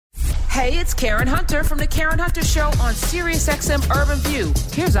Hey, it's Karen Hunter from The Karen Hunter Show on SiriusXM Urban View.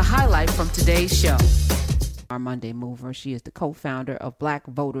 Here's a highlight from today's show. Our Monday Mover. She is the co-founder of Black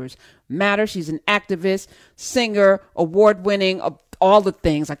Voters Matter. She's an activist, singer, award-winning, all the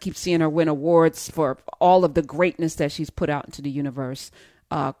things. I keep seeing her win awards for all of the greatness that she's put out into the universe.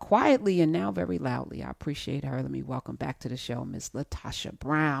 Quietly and now very loudly. I appreciate her. Let me welcome back to the show, Miss LaTosha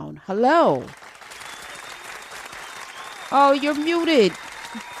Brown. Hello. Oh, you're muted.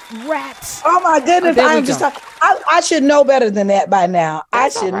 Rats. Oh my goodness! I'm just talking. I should know better than that by now.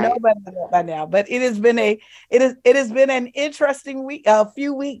 That's I should all right. know better than that by now. But it has been an interesting week,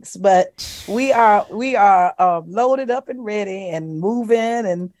 few weeks. But we are loaded up and ready and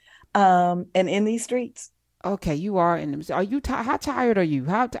moving and in these streets. Okay, you are in them. Are you how tired are you?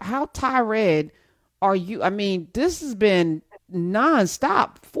 How tired are you? I mean, this has been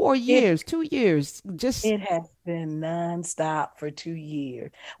nonstop. 4 years, 2 years. It has been nonstop for 2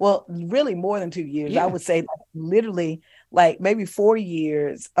 years. Well, really more than 2 years. Yeah. I would say literally like maybe 4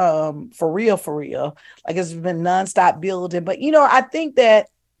 years. For real. Like it's been nonstop building. But I think that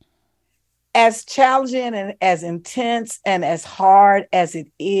as challenging and as intense and as hard as it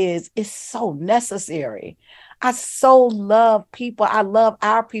is, it's so necessary. I so love people. I love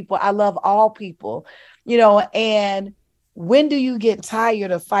our people. I love all people, and when do you get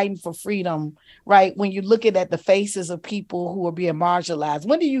tired of fighting for freedom, right? When you're looking at the faces of people who are being marginalized,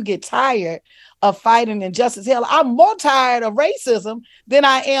 when do you get tired of fighting injustice? Hell, I'm more tired of racism than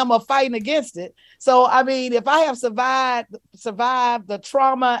I am of fighting against it. So, I mean, if I have survived the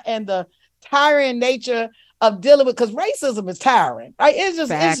trauma and the tiring nature of dealing with, because racism is tiring, right? It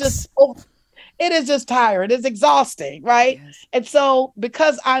is just tiring. It's exhausting, right? Yes. And so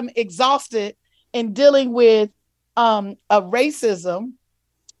because I'm exhausted in dealing with a racism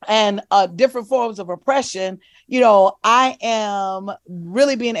and different forms of oppression, I am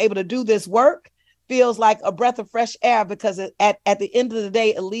really being able to do this work feels like a breath of fresh air, because at the end of the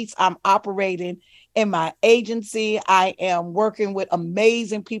day, at least I'm operating in my agency. I am working with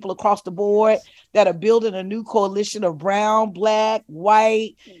amazing people across the board that are building a new coalition of brown, black,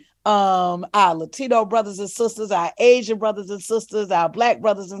 white, our Latino brothers and sisters, our Asian brothers and sisters, our Black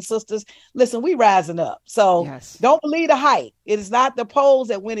brothers and sisters. Listen, we rising up. So Yes. Don't believe the hype. It is not the polls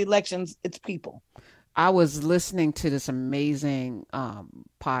that win elections. It's people. I was listening to this amazing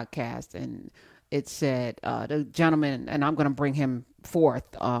podcast, and it said the gentleman, and I'm going to bring him forth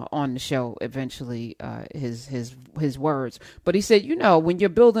on the show eventually, his words. But he said, when you're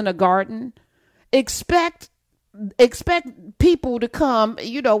building a garden, expect people to come,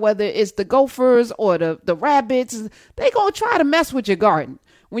 whether it's the gophers or the rabbits, they gonna try to mess with your garden.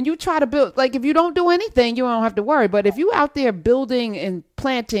 When you try to build, like if you don't do anything, you don't have to worry. But if you out there building and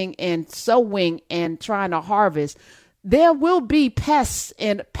planting and sowing and trying to harvest, there will be pests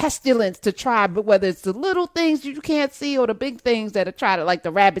and pestilence to try, but whether it's the little things you can't see or the big things that are trying to, like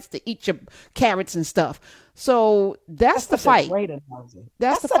the rabbits, to eat your carrots and stuff. So that's the fight. Great analogy.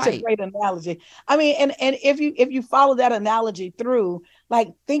 That's such fight. a great analogy. I mean, and if you follow that analogy through, like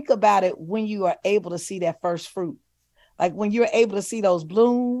think about it when you are able to see that first fruit, like when you're able to see those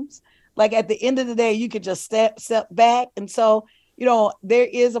blooms, like at the end of the day, you could just step back. And so, there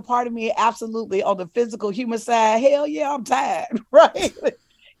is a part of me absolutely on the physical human side. Hell yeah, I'm tired, right?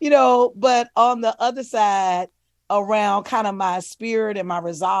 But on the other side, around kind of my spirit and my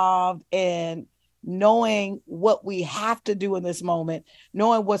resolve and knowing what we have to do in this moment,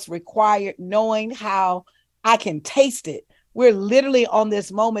 knowing what's required, knowing how I can taste it. We're literally on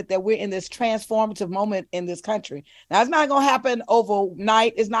this moment that we're in this transformative moment in this country. Now, it's not going to happen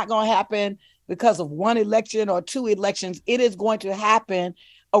overnight. It's not going to happen because of one election or two elections. It is going to happen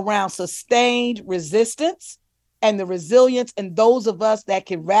around sustained resistance and the resilience, and those of us that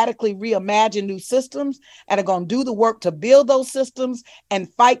can radically reimagine new systems and are going to do the work to build those systems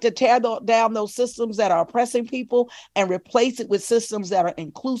and fight to tear down those systems that are oppressing people and replace it with systems that are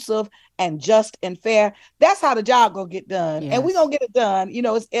inclusive and just and fair. That's how the job going to get done. Yes. And we're going to get it done.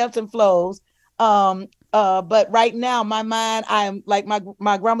 It's ebbs and flows. But right now, my mind, I am like my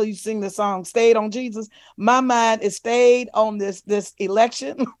grandmother used to sing the song, "Stayed on Jesus." My mind is stayed on this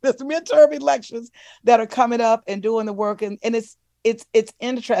election, this midterm elections that are coming up and doing the work. And it's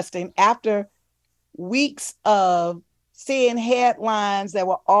interesting. After weeks of seeing headlines that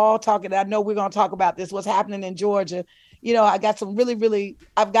were all talking, I know we're going to talk about this, what's happening in Georgia. I got some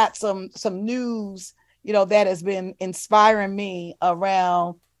I've got some news, that has been inspiring me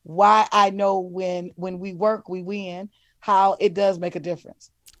around why I know when we work, we win, how it does make a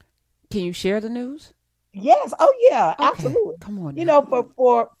difference. Can you share the news? Yes. Oh yeah, Okay. absolutely. Come on now.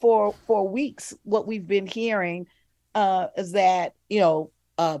 For weeks, what we've been hearing is that,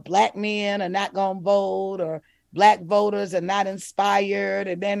 black men are not going to vote, or black voters are not inspired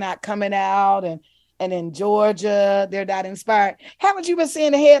and they're not coming out, and in Georgia they're not inspired. Haven't you been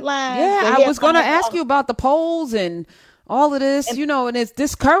seeing the headlines? Yeah, I was going to ask you about the polls and all of this, and it's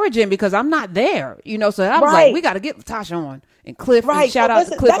discouraging because I'm not there, so I was like, we got to get Latasha on, and Cliff, and shout out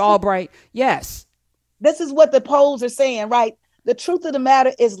to Cliff Albright. Yes. This is what the polls are saying, right? The truth of the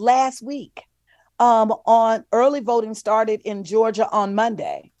matter is last week, on early voting started in Georgia on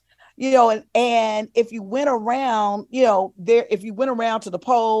Monday, and if you went around, if you went around to the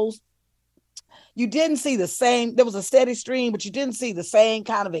polls, you didn't see the same. There was a steady stream, but you didn't see the same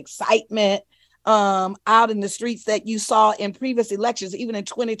kind of excitement out in the streets that you saw in previous elections, even in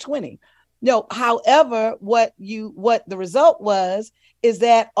 2020. However, what the result was is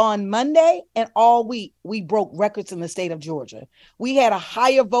that on Monday and all week, we broke records in the state of Georgia. We had a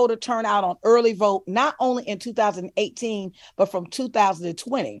higher voter turnout on early vote, not only in 2018, but from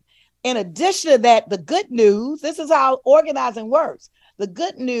 2020. In addition to that, the good news, this is how organizing works. The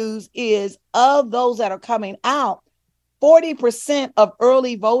good news is, of those that are coming out, 40% of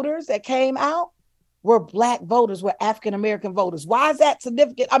early voters that came out were Black voters, were African-American voters. Why is that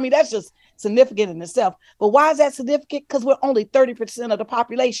significant? I mean, that's just significant in itself. But why is that significant? Because we're only 30% of the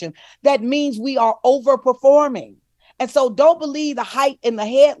population. That means we are overperforming. And so don't believe the hype in the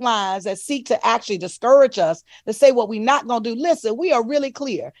headlines that seek to actually discourage us, to say what we're not going to do. Listen, we are really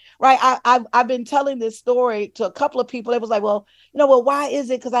clear, right? I've been telling this story to a couple of people. It was like, well, why is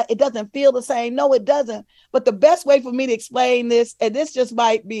it? Because it doesn't feel the same. No, it doesn't. But the best way for me to explain this, and this just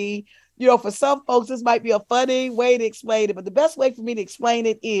might be, for some folks, this might be a funny way to explain it, but the best way for me to explain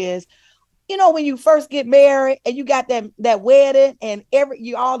it is, when you first get married and you got that wedding, and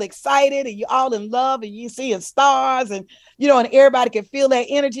you're all excited and you're all in love and you seeing stars, and and everybody can feel that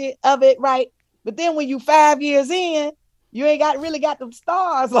energy of it, right? But then when you 5 years in, you ain't really got them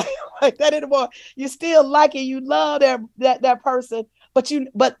stars like that anymore. You still like it, you love that person,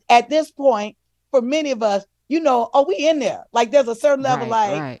 but at this point, for many of us, we in there. Like there's a certain level,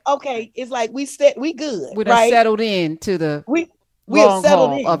 okay, it's like we good. We're settled in to the long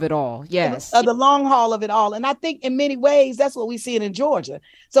haul of it all. Yes. The long haul of it all. And I think in many ways, that's what we see in Georgia.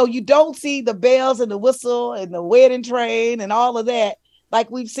 So you don't see the bells and the whistle and the wedding train and all of that like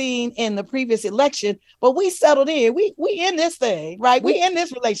we've seen in the previous election, but we settled in. We in this thing, right? We in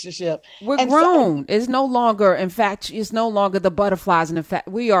this relationship. We're grown. It's no longer, in fact, it's no longer the butterflies. And in fact,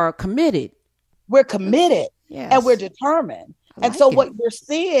 we are committed. We're committed. Yes. And we're determined. And so what you're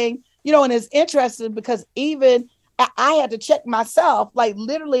seeing, and it's interesting because even I had to check myself, like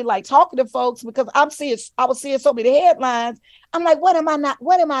literally like talking to folks, because I was seeing so many headlines. I'm like, what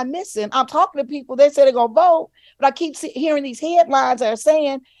am I missing? I'm talking to people, they say they're going to vote, but I keep hearing these headlines that are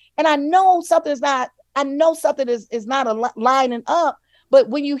saying, and I know something is not lining up. But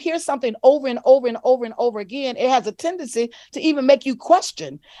when you hear something over and over and over and over again, it has a tendency to even make you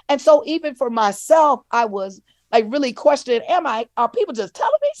question. And so even for myself, I was like really questioning, are people just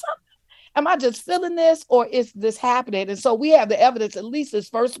telling me something? Am I just feeling this, or is this happening? And so we have the evidence, at least this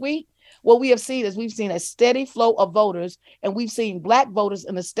first week. What we have seen is we've seen a steady flow of voters, and we've seen Black voters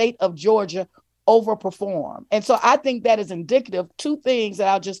in the state of Georgia overperform. And so I think that is indicative, two things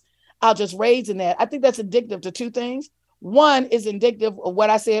that I'll just raise in that. I think that's indicative to two things. One is indicative of what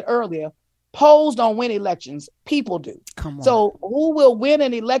I said earlier. Polls don't win elections, people do. Come on. So who will win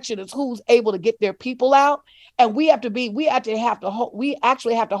an election is who's able to get their people out. And we actually have to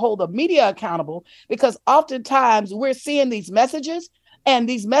hold the media accountable, because oftentimes we're seeing these messages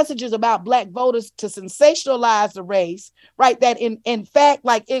about Black voters to sensationalize the race, right? That in fact,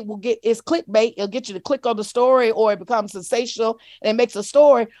 like it's clickbait. It'll get you to click on the story, or it becomes sensational and it makes a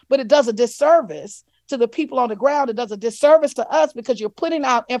story, but it does a disservice to the people on the ground. It does a disservice to us, because you're putting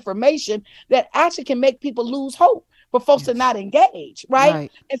out information that actually can make people lose hope for folks to not engage, right?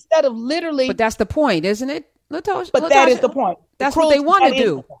 Instead of literally. But that's the point, isn't it? Latasha, that is the point. That's what they want to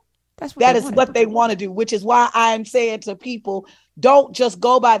do. That is what they want to do, which is why I'm saying to people, don't just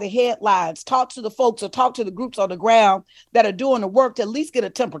go by the headlines. Talk to the folks, or talk to the groups on the ground that are doing the work to at least get a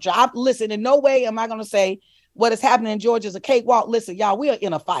temperature. Listen, in no way am I going to say what is happening in Georgia is a cakewalk. Listen, y'all, we are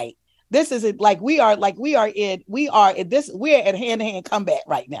in a fight. This isn't like we are at hand-to-hand combat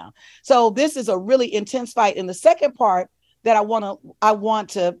right now. So this is a really intense fight. And the second part that I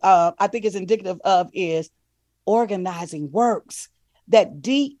think is indicative of is organizing works. That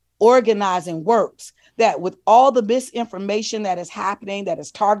deep organizing works. That with all the misinformation that is happening, that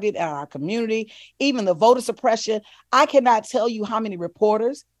is targeted at our community, even the voter suppression, I cannot tell you how many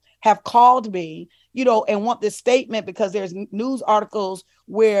reporters have called me, and want this statement, because there's news articles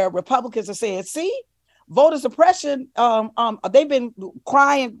where Republicans are saying, see, voter suppression, they've been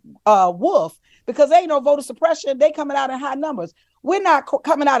crying wolf because they ain't no voter suppression. They coming out in high numbers. We're not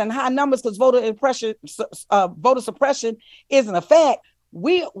coming out in high numbers because voter suppression isn't a fact.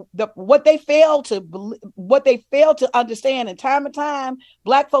 What they fail to understand, and time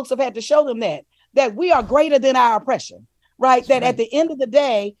Black folks have had to show them that we are greater than our oppression, right? That at the end of the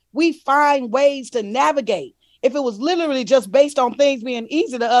day, we find ways to navigate. If it was literally just based on things being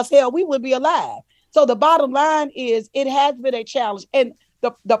easy to us, hell, we would be alive. So the bottom line is it has been a challenge. And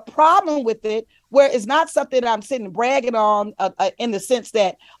the problem with it, where it's not something that I'm sitting bragging on in the sense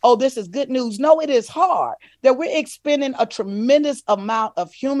that, oh, this is good news. No, it is hard that we're expending a tremendous amount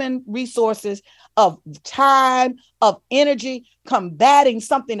of human resources, of time, of energy, combating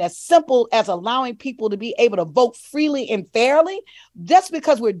something as simple as allowing people to be able to vote freely and fairly. Just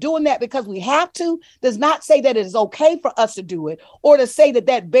because we're doing that because we have to does not say that it is okay for us to do it, or to say that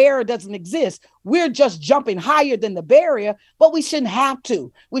that barrier doesn't exist. We're just jumping higher than the barrier, but we shouldn't have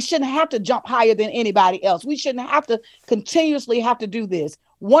to. We shouldn't have to jump higher than anybody else. We shouldn't have to continuously have to do this.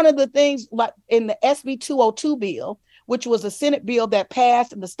 One of the things, like in the SB 202 bill, which was a Senate bill that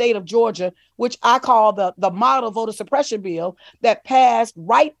passed in the state of Georgia, which I call the model voter suppression bill, that passed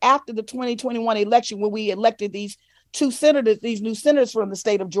right after the 2021 election when we elected these new senators from the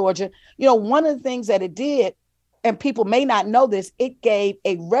state of Georgia. You know, one of the things that it did, and people may not know this, it gave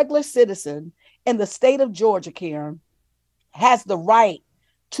a regular citizen in the state of Georgia, Karen, has the right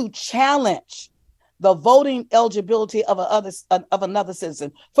to challenge the voting eligibility of another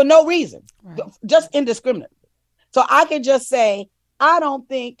citizen for no reason, right, just indiscriminately. So I can just say, I don't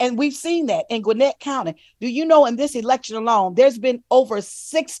think, and we've seen that in Gwinnett County. Do you know in this election alone, there's been over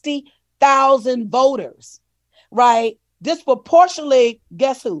 60,000 voters, right? Disproportionately,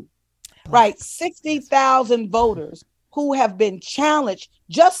 guess who? Right, 60,000 voters who have been challenged.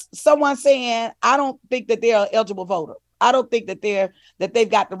 Just someone saying, I don't think that they're an eligible voter. I don't think that they've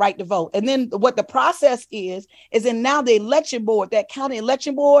got the right to vote. And then what the process is then now the election board, that county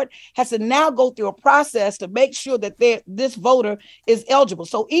election board, has to now go through a process to make sure that this voter is eligible.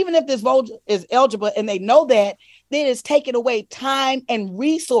 So even if this voter is eligible and they know that, then it's taking away time and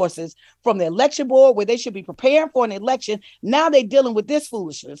resources from the election board where they should be preparing for an election. Now they're dealing with this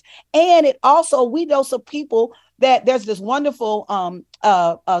foolishness. And it also, we know some people that there's this wonderful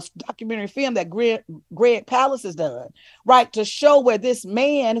documentary film that Greg Palast has done, right, to show where this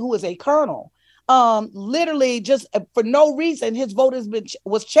man who is a colonel, literally just for no reason, his vote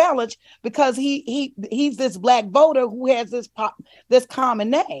was challenged because he's this Black voter who has this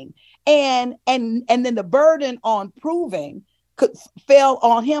common name, and then the burden on proving fell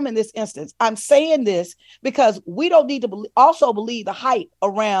on him in this instance. I'm saying this because we don't need to also believe the hype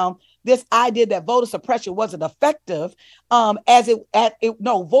around this idea that voter suppression wasn't effective.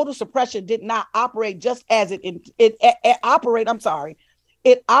 Voter suppression did not operate just as it operated. I'm sorry.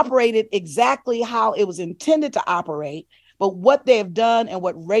 It operated exactly how it was intended to operate. But what they have done and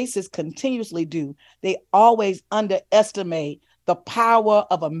what racists continuously do, they always underestimate the power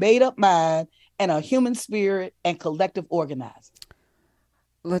of a made up mind and a human spirit and collective organizing.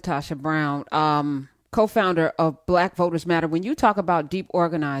 LaTosha Brown, co-founder of Black Voters Matter. When you talk about deep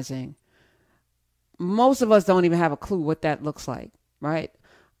organizing, most of us don't even have a clue what that looks like, right?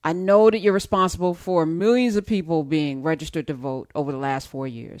 I know that you're responsible for millions of people being registered to vote over the last 4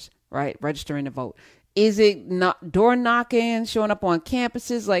 years, right? Registering to vote. Is it not door knocking, showing up on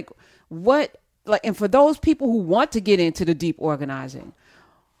campuses? And for those people who want to get into the deep organizing,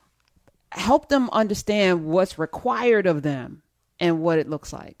 help them understand what's required of them and what it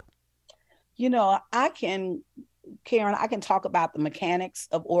looks like. You know, Karen, I can talk about the mechanics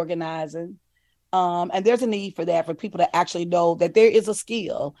of organizing. And there's a need for that, for people to actually know that there is a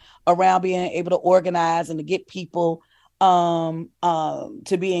skill around being able to organize and to get people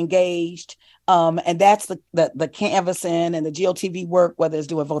to be engaged. And that's the canvassing and the GOTV work, whether it's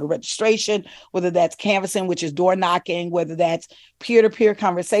doing voter registration, whether that's canvassing, which is door knocking, whether that's peer-to-peer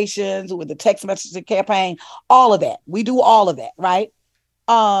conversations with the text messaging campaign, all of that. We do all of that, right?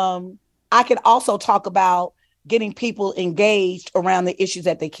 I can also talk about getting people engaged around the issues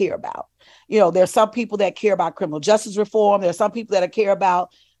that they care about. You know, there's some people that care about criminal justice reform. There's some people that care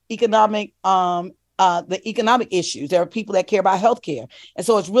about economic issues. There are people that care about healthcare. And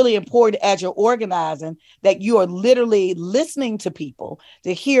so it's really important as you're organizing that you are literally listening to people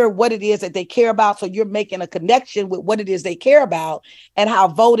to hear what it is that they care about. So you're making a connection with what it is they care about and how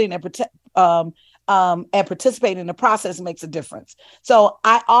voting and participating in the process makes a difference. So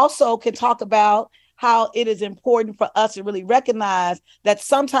I also can talk about how it is important for us to really recognize that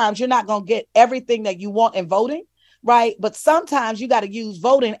sometimes you're not going to get everything that you want in voting. right? But sometimes you got to use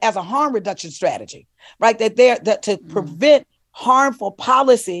voting as a harm reduction strategy, right? That to prevent harmful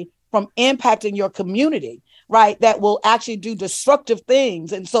policy from impacting your community, right? That will actually do destructive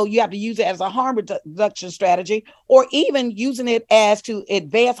things. And so you have to use it as a harm reduction strategy, or even using it as to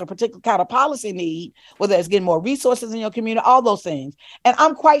advance a particular kind of policy need, whether it's getting more resources in your community, all those things. And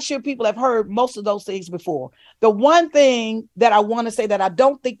I'm quite sure people have heard most of those things before. The one thing that I want to say that I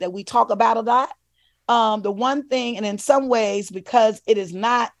don't think that we talk about a lot, the one thing, and in some ways, because it is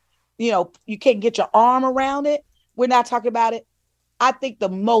not, you can't get your arm around it, we're not talking about it. I think the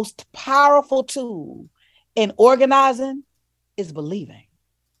most powerful tool in organizing is believing.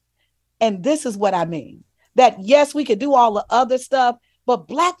 And this is what I mean. That yes, we can do all the other stuff, but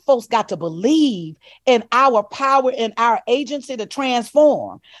Black folks got to believe in our power and our agency to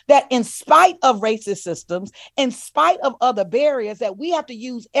transform. That in spite of racist systems, in spite of other barriers, that we have to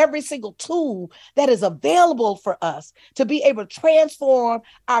use every single tool that is available for us to be able to transform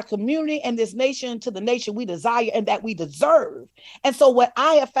our community and this nation to the nation we desire and that we deserve. And so what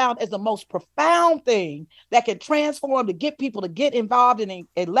I have found is the most profound thing that can transform, to get people to get involved in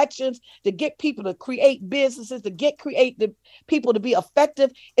elections, to get people to create businesses, to create the people to be effective,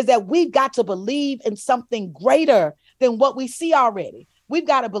 is that we've got to believe in something greater than what we see already. We've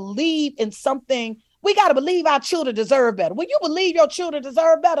got to believe in something. We got to believe our children deserve better. When you believe your children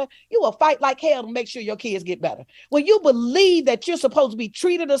deserve better, you will fight like hell to make sure your kids get better. When you believe that you're supposed to be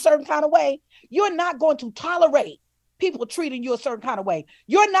treated a certain kind of way, you're not going to tolerate people treating you a certain kind of way.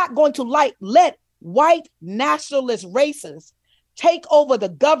 You're not going to let white nationalist racists take over the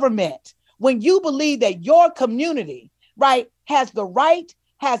government. When you believe that your community, right, has the right,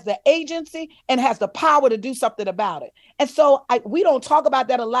 has the agency, and has the power to do something about it. And so we don't talk about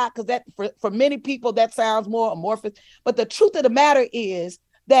that a lot, because that for many people that sounds more amorphous. But the truth of the matter is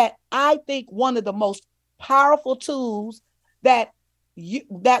that I think one of the most powerful tools that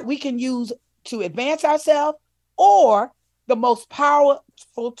we can use to advance ourselves, or the most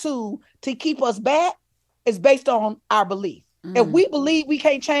powerful tool to keep us back, is based on our belief. If we believe we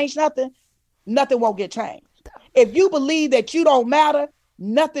can't change nothing, nothing won't get changed. If you believe that you don't matter,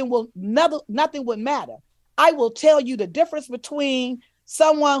 nothing would matter. I will tell you the difference between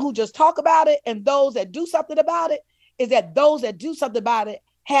someone who just talk about it and those that do something about it is that those that do something about it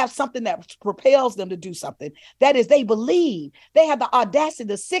have something that propels them to do something. That is, they believe. They have the audacity.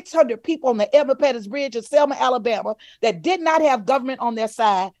 The 600 people on the Edmund Pettus Bridge in Selma, Alabama, that did not have government on their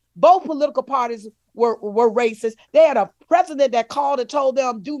side. Both political parties were racist. They had a president that called and told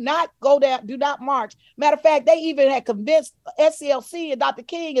them, do not go there, do not march. Matter of fact, they even had convinced SCLC and Dr.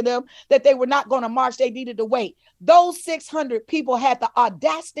 King and them that they were not going to march. They needed to wait. Those 600 people had the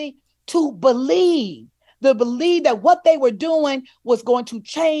audacity to believe that what they were doing was going to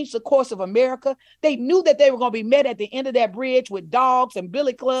change the course of America. They knew that they were going to be met at the end of that bridge with dogs and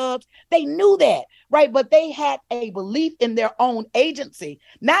billy clubs. They knew that, right? But they had a belief in their own agency,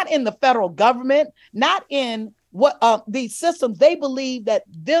 not in the federal government, not in what these systems. They believed that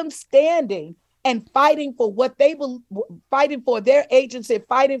them standing and fighting for what fighting for their agency,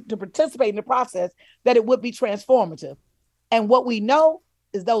 fighting to participate in the process, that it would be transformative. And what we know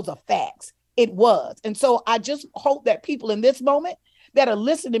is those are facts. It was. And so I just hope that people in this moment that are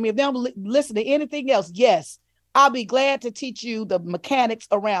listening to me, if they don't listen to anything else, yes, I'll be glad to teach you the mechanics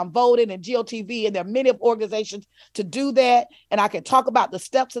around voting and GOTV. And there are many organizations to do that. And I can talk about the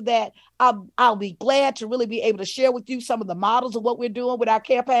steps of that. I'll be glad to really be able to share with you some of the models of what we're doing with our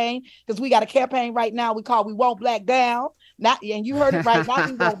campaign, because we got a campaign right now we call We Won't Black Down. And you heard it right. Not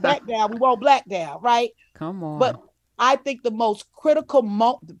We Won't Black Down. We Won't Black Down. Right. Come on. But I think the most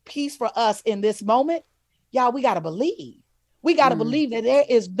critical piece for us in this moment, y'all, we got to believe. We got to believe that there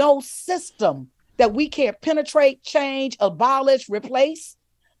is no system that we can't penetrate, change, abolish, replace.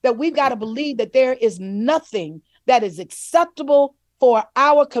 That we've got to believe that there is nothing that is acceptable for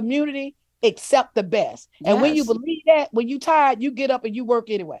our community except the best. Yes. And when you believe that, when you're tired, you get up and you work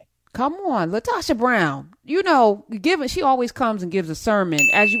anyway. Come on, LaTosha Brown, she always comes and gives a sermon.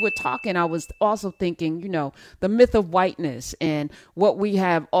 As you were talking, I was also thinking, the myth of whiteness and what we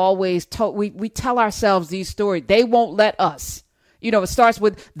have always told. We tell ourselves these stories. They won't let us, it starts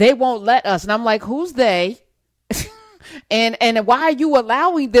with, they won't let us. And I'm like, who's they? and why are you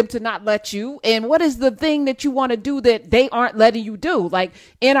allowing them to not let you? And what is the thing that you want to do that they aren't letting you do? Like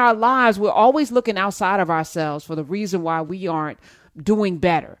in our lives, we're always looking outside of ourselves for the reason why we aren't doing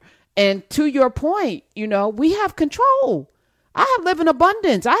better. And to your point, we have control. I have live in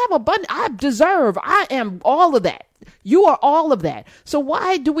abundance. I have abundance. I deserve. I am all of that. You are all of that. So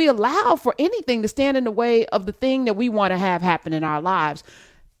why do we allow for anything to stand in the way of the thing that we want to have happen in our lives,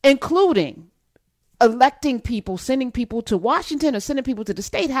 including electing people, sending people to Washington or sending people to the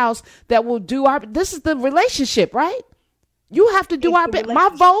state house that will do this is the relationship, right? You have to do our bit. My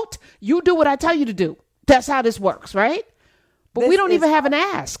vote, you do what I tell you to do. That's how this works, right? But we don't even have an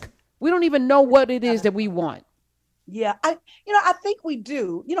ask. We don't even know what it is that we want. Yeah, I think we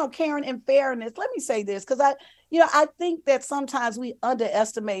do. Karen, in fairness, let me say this, because I think that sometimes we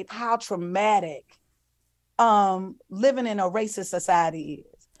underestimate how traumatic living in a racist society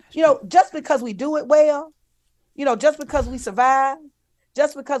is. Just because we do it well, just because we survive,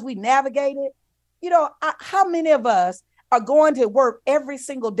 just because we navigate it, how many of us are going to work every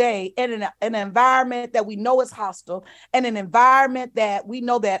single day in an environment that we know is hostile, and an environment that we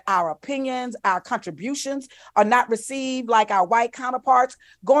know that our opinions, our contributions are not received like our white counterparts,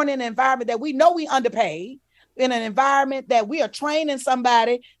 going in an environment that we know we underpaid, in an environment that we are training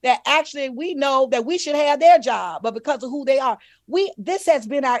somebody that actually we know that we should have their job, but because of who they are, this has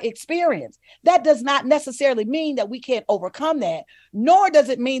been our experience. That does not necessarily mean that we can't overcome that, nor does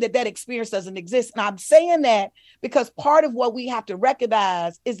it mean that experience doesn't exist. And I'm saying that because part of what we have to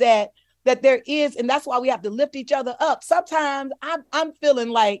recognize is that there is, and that's why we have to lift each other up. Sometimes I'm feeling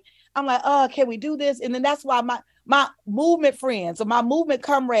like, oh, can we do this? And then that's why my movement friends or my movement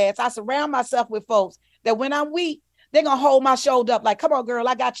comrades, I surround myself with folks that when I'm weak, they're going to hold my shoulder up like, come on, girl,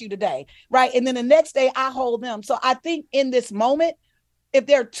 I got you today. Right. And then the next day I hold them. So I think in this moment, if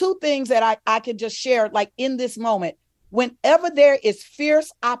there are two things that I can just share, like in this moment, whenever there is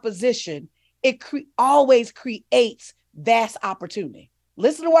fierce opposition, it always creates vast opportunity.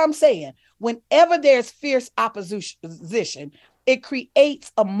 Listen to what I'm saying. Whenever there's fierce opposition, it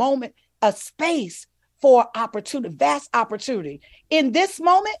creates a moment, a space for opportunity, vast opportunity. In this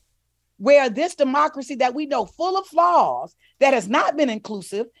moment, where this democracy that we know full of flaws, that has not been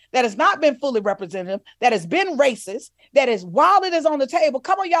inclusive, that has not been fully representative, that has been racist, that is, while it is on the table,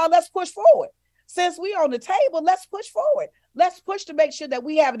 come on, y'all, let's push forward. Since we're on the table, let's push forward. Let's push to make sure that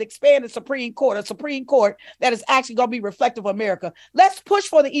we have an expanded Supreme Court, a Supreme Court that is actually going to be reflective of America. Let's push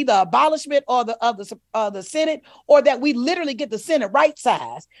for the either abolishment or the Senate, or that we literally get the Senate right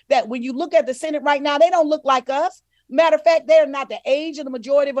size. That when you look at the Senate right now, they don't look like us. Matter of fact, they're not the age of the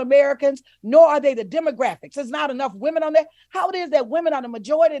majority of Americans, nor are they the demographics. There's not enough women on there. How it is that women are the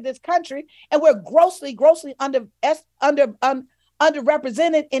majority of this country, and we're grossly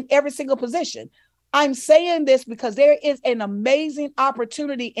underrepresented in every single position. I'm saying this because there is an amazing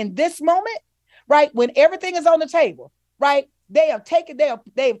opportunity in this moment, right? When everything is on the table, right? They have taken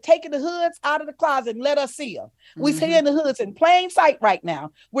the hoods out of the closet and let us see them. Mm-hmm. We're seeing the hoods in plain sight right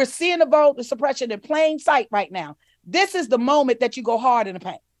now. We're seeing the vote suppression in plain sight right now. This is the moment that you go hard in the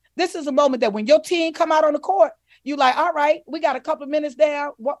paint. This is the moment that when your team come out on the court, you like, all right, we got a couple of minutes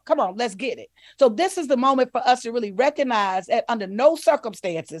down. Well, come on, let's get it. So this is the moment for us to really recognize that under no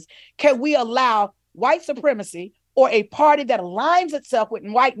circumstances can we allow white supremacy or a party that aligns itself with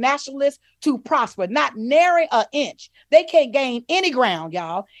white nationalists to prosper, not nary an inch. They can't gain any ground,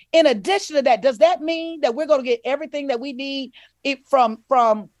 y'all. In addition to that, does that mean that we're going to get everything that we need from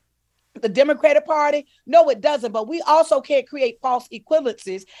the Democratic Party? No, it doesn't. But we also can't create false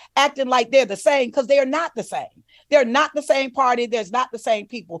equivalencies, acting like they're the same, because they are not the same. They're not the same party. There's not the same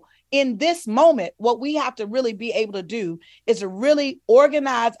people. In this moment, what we have to really be able to do is to really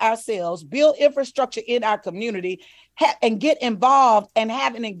organize ourselves, build infrastructure in our community, and get involved and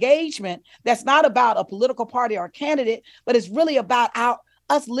have an engagement that's not about a political party or a candidate, but it's really about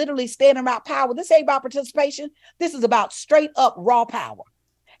us literally standing around power. This ain't about participation. This is about straight up raw power.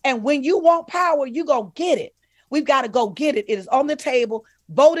 And when you want power, you go get it. We've got to go get it. It is on the table.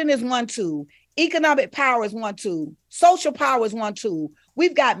 Voting is one tool. Economic power is one tool. Social power is one tool.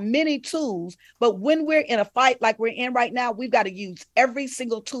 We've got many tools, but when we're in a fight like we're in right now, we've got to use every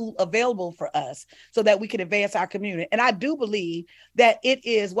single tool available for us so that we can advance our community. And I do believe that it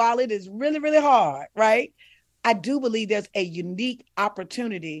is, while it is really, really hard, right? I do believe there's a unique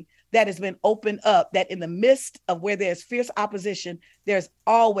opportunity that has been opened up, that in the midst of where there's fierce opposition, there's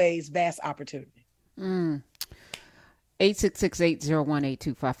always vast opportunity.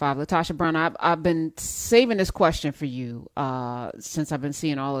 866-801-8255. LaTosha Brown, I've been saving this question for you since I've been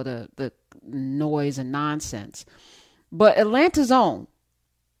seeing all of the noise and nonsense. But Atlanta's own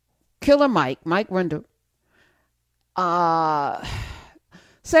Killer Mike Render,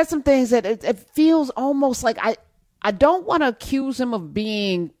 said some things that it feels almost like I don't want to accuse him of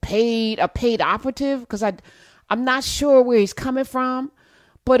being a paid operative, because I'm not sure where he's coming from,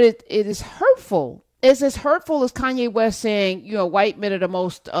 but it is hurtful. It's as hurtful as Kanye West saying, white men are the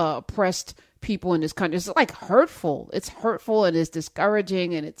most oppressed people in this country. It's like hurtful. It's hurtful, and it's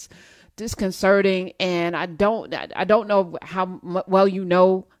discouraging, and it's disconcerting. And I don't know how well you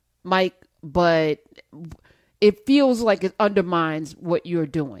know Mike, but it feels like it undermines what you're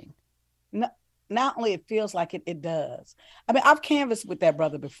doing. No, not only it feels like it, it does. I mean, I've canvassed with that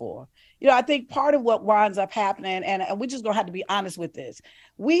brother before. I think part of what winds up happening, and we're just going to have to be honest with this,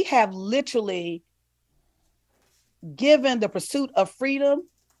 we have literally given the pursuit of freedom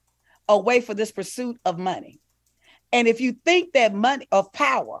away for this pursuit of money. And if you think that money, of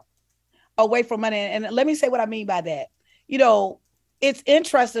power, away from money, and let me say what I mean by that. It's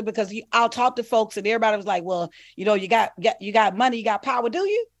interesting because I'll talk to folks and everybody was like, well, you got money, you got power, do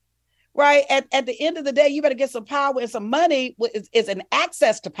you? Right. At the end of the day, you better get some power, and some money is an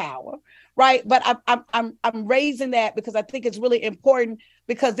access to power. Right. But I'm raising that because I think it's really important,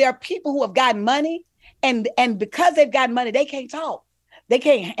 because there are people who have gotten money, and because they've gotten money, they can't talk. They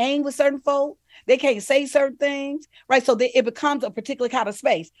can't hang with certain folk. They can't say certain things. Right. So it becomes a particular kind of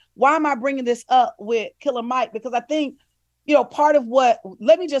space. Why am I bringing this up with Killer Mike? Because I think, part of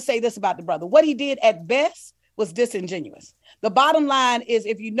let me just say this about the brother. What he did at best was disingenuous. The bottom line is,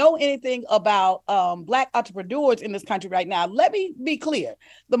 if you know anything about Black entrepreneurs in this country right now, let me be clear.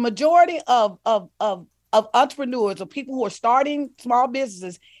 The majority of entrepreneurs, or people who are starting small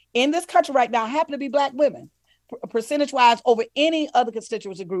businesses in this country right now, happen to be Black women, percentage-wise over any other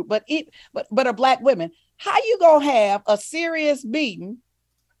constituency group, but are Black women. How you gonna have a serious meeting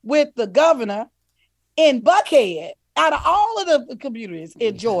with the governor in Buckhead, out of all of the communities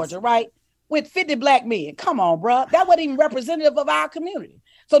in Georgia, right, with 50 Black men? Come on, bro. That wasn't even representative of our community.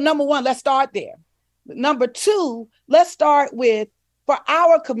 So number one, let's start there. Number two, let's start with, for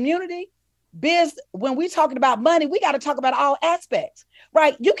our community, when we're talking about money, we got to talk about all aspects,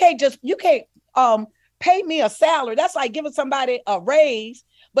 right? You can't pay me a salary. That's like giving somebody a raise,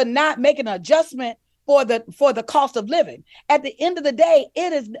 but not making an adjustment for the cost of living. At the end of the day,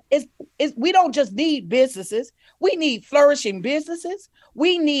 we don't just need businesses. We need flourishing businesses.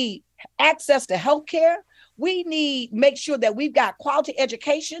 We need access to healthcare. We need make sure that we've got quality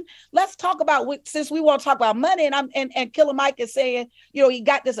education. Let's talk about, since we want to talk about money, and Killer Mike is saying, he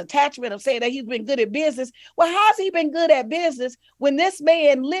got this attachment of saying that he's been good at business. Well, how's he been good at business when this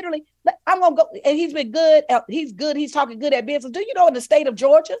man literally, I'm gonna go, and he's been good. He's talking good at business. Do you know in the state of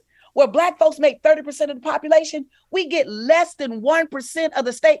Georgia, where Black folks make 30% of the population, we get less than 1% of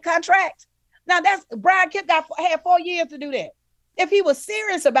the state contracts? Now that's Brian Kemp had 4 years to do that. If he was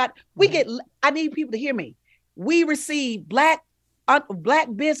serious about it, I need people to hear me. We receive Black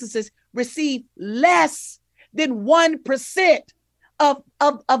businesses receive less than 1% of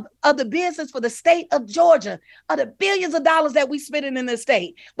the business for the state of Georgia, of the billions of dollars that we spending in the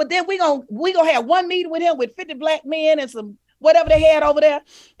state. But then we gonna have one meeting with him with 50 Black men and some whatever they had over there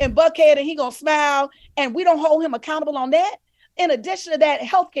in Buckhead, and he gonna smile, and we don't hold him accountable on that. In addition to that,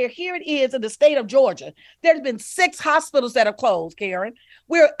 healthcare, here it is in the state of Georgia. There's been 6 hospitals that are closed, Karen.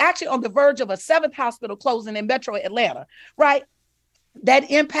 We're actually on the verge of a 7th hospital closing in Metro Atlanta, right?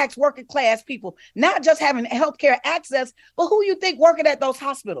 That impacts working class people, not just having healthcare access, but who you think working at those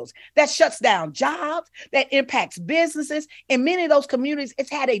hospitals. That shuts down jobs, that impacts businesses. In many of those communities,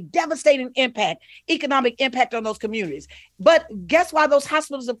 it's had a devastating economic impact on those communities. But guess why those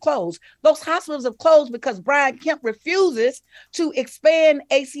hospitals have closed? Those hospitals have closed because Brian Kemp refuses to expand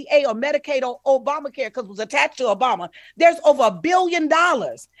ACA or Medicaid or Obamacare because it was attached to Obama. There's over $1 billion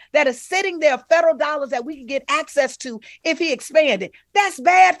that is sitting there, federal dollars that we can get access to if he expanded. That's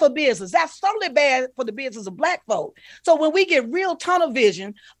bad for business. That's certainly bad for the business of Black folk. So when we get real tunnel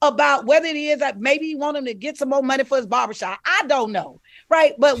vision about whether it is that maybe you want him to get some more money for his barbershop, I don't know,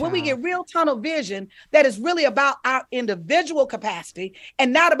 right? But when we get real tunnel vision, that is really about our individual capacity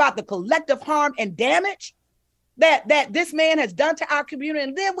and not about the collective harm and damage that this man has done to our community.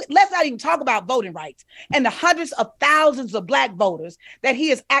 And then let's not even talk about voting rights and the hundreds of thousands of Black voters that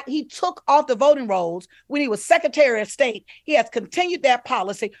he took off the voting rolls when he was Secretary of State. He has continued that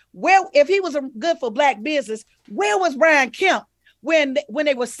policy. Where, if he was good for Black business, where was Brian Kemp when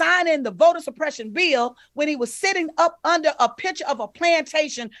they were signing the voter suppression bill, when he was sitting up under a picture of a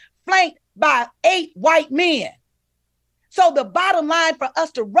plantation flanked by 8 white men? So the bottom line for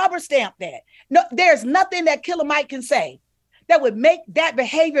us to rubber stamp that, no, there's nothing that Killer Mike can say that would make that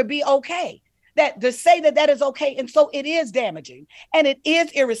behavior be okay. That to say that is okay. And so it is damaging and it is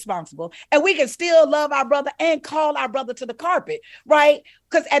irresponsible. And we can still love our brother and call our brother to the carpet, right?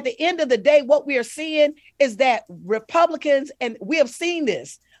 Because at the end of the day, what we are seeing is that Republicans, and we have seen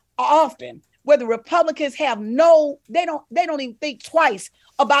this often, where the Republicans they don't even think twice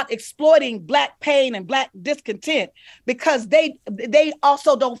about exploiting Black pain and Black discontent, because they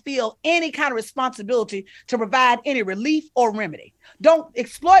also don't feel any kind of responsibility to provide any relief or remedy. Don't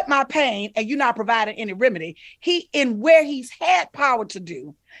exploit my pain and you're not providing any remedy. Where he's had power to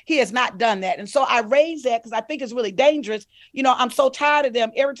do, he has not done that. And so I raise that because I think it's really dangerous. I'm so tired of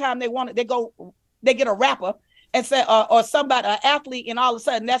them. Every time they get a rapper and say, or somebody, an athlete, and all of a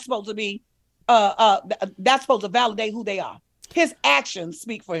sudden that's supposed to be, that's supposed to validate who they are. His actions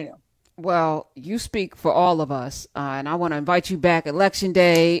speak for him. Well, you speak for all of us, and I want to invite you back Election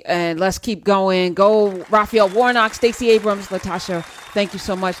Day, and let's keep going. Go Raphael Warnock, Stacey Abrams, Latasha, thank you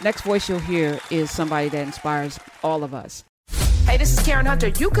so much. Next voice you'll hear is somebody that inspires all of us. Hey, this is Karen Hunter.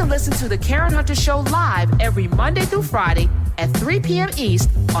 You can listen to The Karen Hunter Show live every Monday through Friday at 3 p.m. East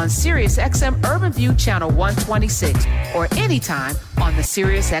on SiriusXM Urban View Channel 126, or anytime on the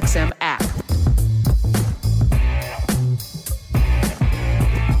SiriusXM app.